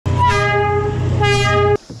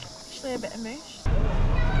bit of moosh.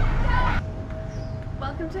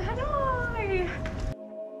 Welcome to Hanoi!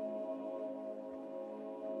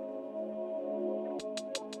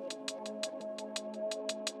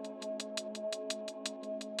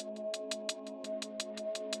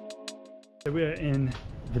 So we're in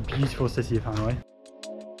the beautiful city of Hanoi,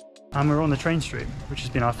 and we're on the train street, which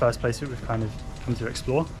has been our first place that we've kind of come to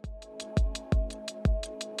explore.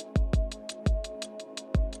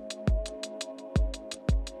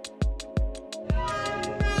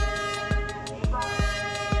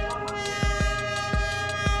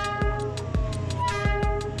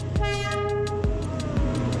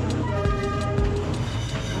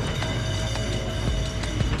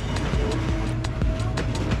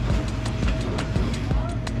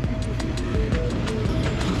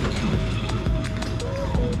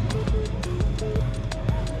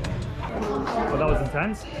 That was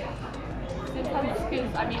intense. It's intense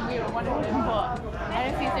because, I mean, we were one of them, but I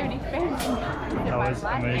don't think there's any friends. That was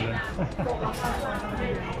amazing.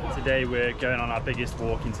 Today we're going on our biggest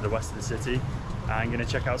walk into the west of the city. I'm going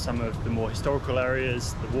to check out some of the more historical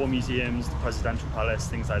areas, the war museums, the presidential palace,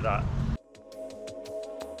 things like that.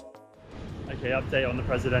 Okay, update on the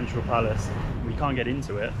presidential palace. We can't get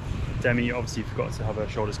into it. Demi obviously forgot to have her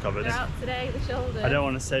shoulders covered. They're out today, the shoulders. I don't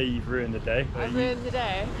want to say you've ruined the day. I've ruined the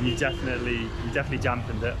day. You definitely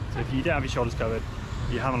dampened it. So if you don't have your shoulders covered,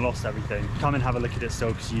 you haven't lost everything. Come and have a look at it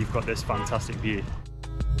still, because you've got this fantastic view.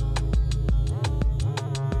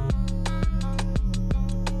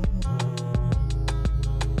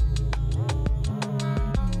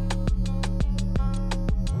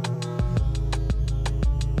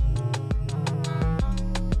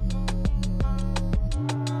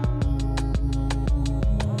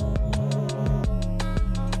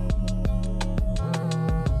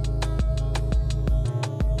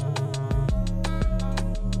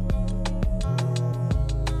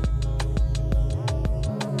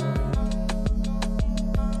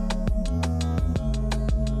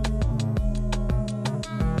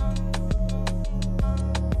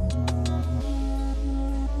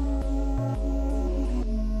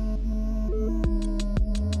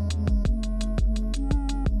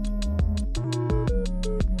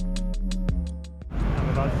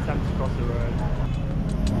 10 across the road.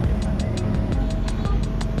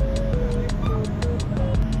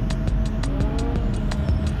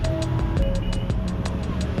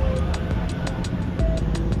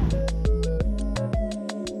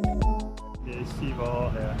 There's Steve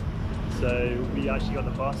here. So we actually got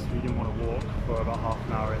the bus. We didn't want to walk for about half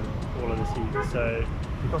an hour in all of this heat. So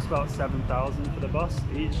it cost about 7,000 for the bus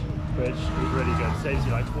each, which was really good. Saves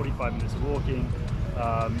you like 45 minutes of walking.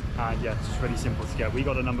 And yeah, it's just really simple to get. We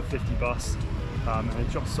got a number 50 bus and it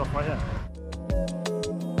drops us off right here.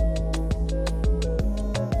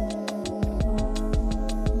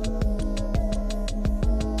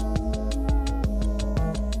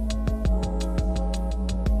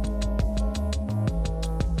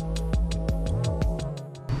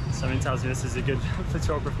 Something tells me this is a good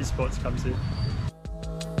photography spot to come to.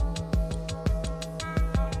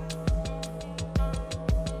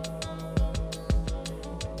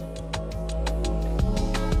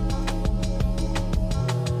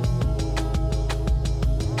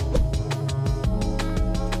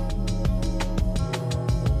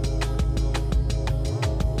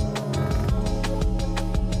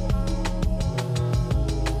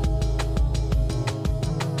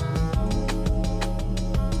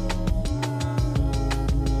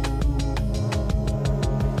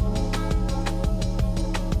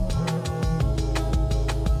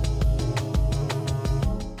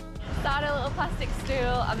 plastic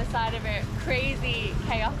stool on the side of a crazy,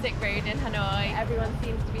 chaotic road in Hanoi. Everyone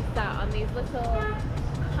seems to be sat on these little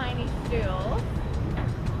tiny stools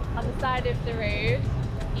on the side of the road,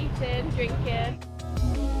 eating, drinking.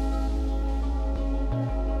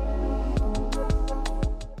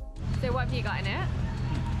 So what have you got in it?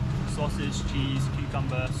 Sausage, cheese,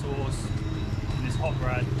 cucumber, sauce, and this hot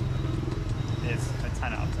bread is a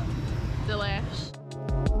 10 out of 10. Delish.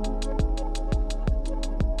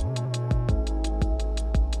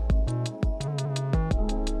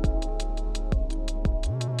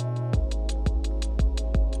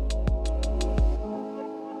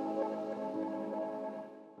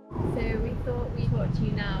 So we thought we'd talk to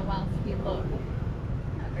you now whilst we look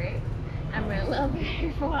at great, and we're a little bit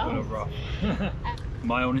overwhelmed. A little rough.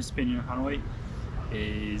 My honest opinion of Hanoi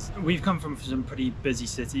is we've come from some pretty busy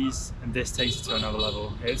cities and this takes it to another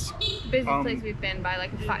level. It's busiest place we've been by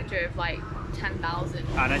like a factor of like 10,000.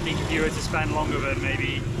 And I think if you were to spend longer than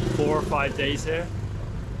maybe 4 or 5 days here,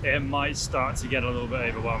 it might start to get a little bit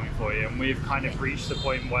overwhelming for you, and we've kind of reached the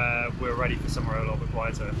point where we're ready for somewhere a little bit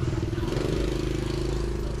quieter.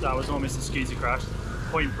 That was almost a scooter crash.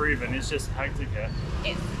 Point proven, it's just hectic here.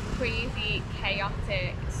 It's crazy,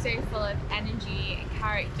 chaotic, so full of energy and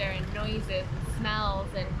character and noises and smells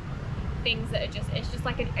and things that are just, it's just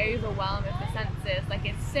like an overwhelm of the senses. Like,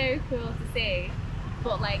 it's so cool to see,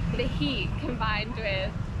 but like the heat combined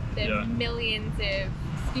with the millions of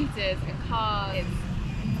scooters and cars,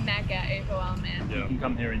 it's mega overwhelming. Yeah. You can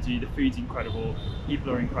come here and see the food's incredible,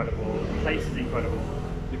 people are incredible, the place is incredible,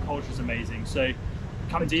 the culture's amazing. So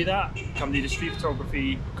come do that, come do the street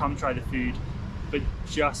photography, come try the food, but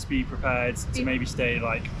just be prepared to maybe stay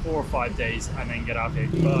like 4 or 5 days and then get out here.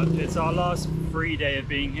 But it's our last free day of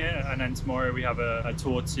being here, and then tomorrow we have a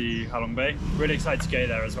tour to Halong Bay. Really excited to go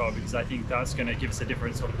there as well, because I think that's going to give us a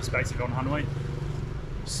different sort of perspective on Hanoi.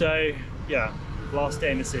 So yeah, last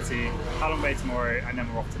day in the city, Halong Bay tomorrow, and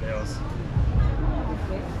then we're off to the hills.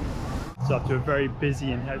 So after a very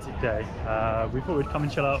busy and hectic day, we thought we'd come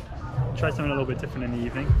and chill out, try something a little bit different in the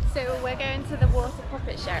evening. So we're going to the water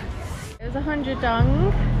puppet show. It was 100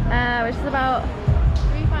 dong, which is about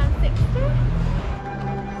 £3.60.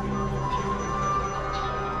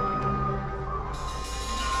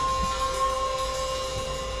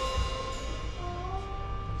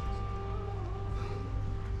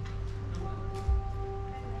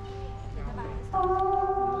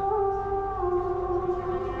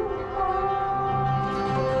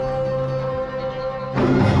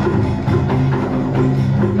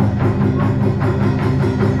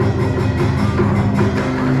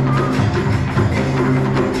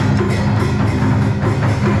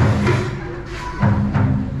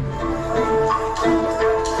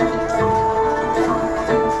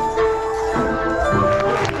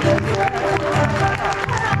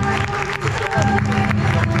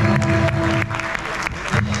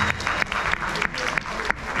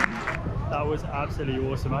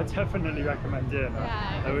 Absolutely awesome. I definitely recommend doing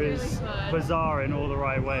that. Yeah, it was really bizarre in all the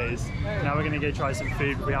right ways. Now we're going to go try some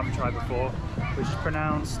food we haven't tried before, which is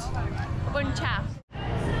pronounced bun cha.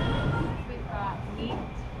 We've got meat,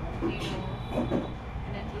 noodles,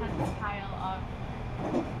 an intense pile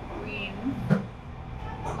of green,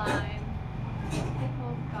 lime,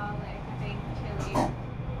 pickled garlic, I think chili.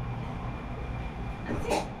 That's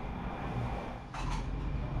it.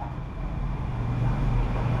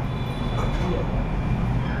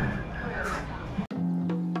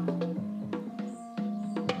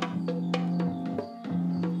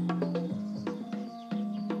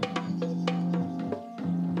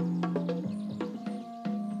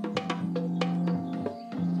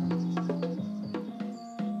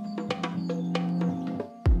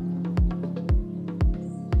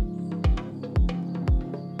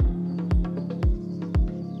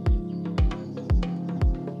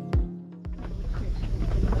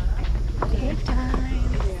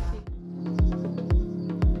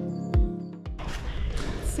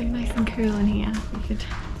 So nice and cool in here. We could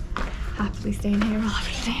happily stay in here all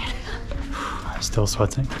afternoon. still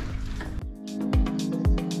sweating.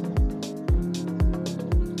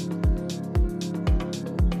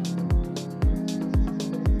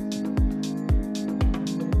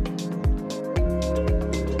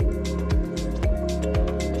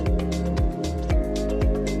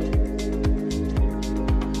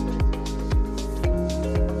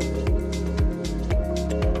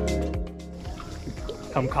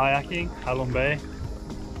 Come kayaking, Halong Bay,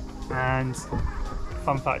 and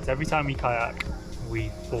fun fact, every time we kayak we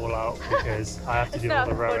fall out because I have to do all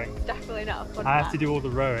the rowing. It's definitely not a fun I have to do all the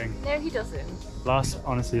rowing. No, he doesn't.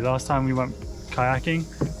 Honestly, last time we went kayaking,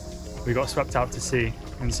 we got swept out to sea,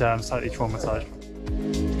 and so I'm slightly traumatized.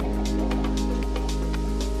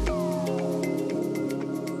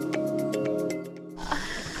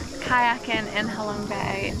 Kayaking in Halong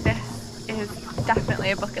Bay, this is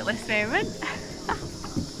definitely a bucket list moment.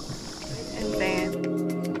 Insane.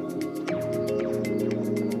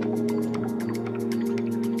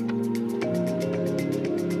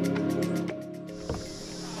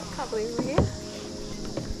 Can't believe we're here.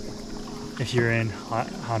 If you're in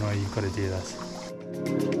Hanoi, you've got to do this.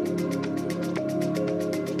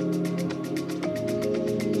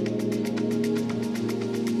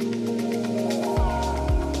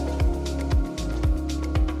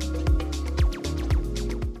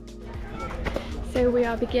 So we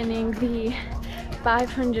are beginning the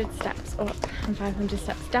 500 steps up and 500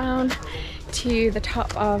 steps down to the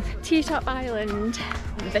top of T-Top Island.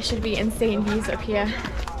 There should be insane views up here.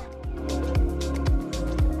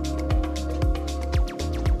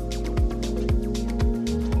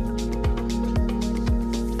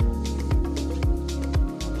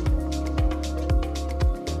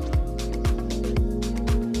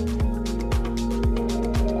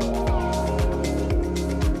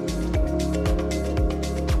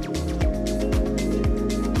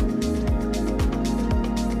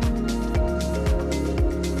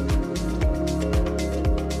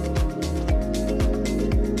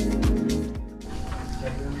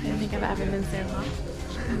 ever been so hot.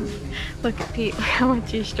 Look at Pete, look how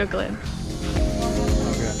much he's struggling.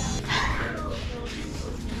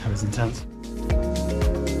 That was intense.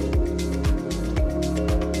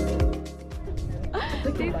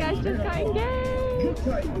 These guys just got engaged!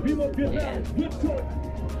 Yes.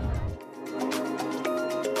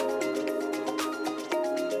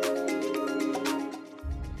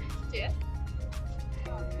 Cheers.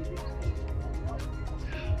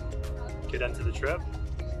 Good end to the trip.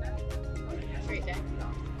 Great day.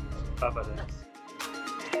 Bye-bye.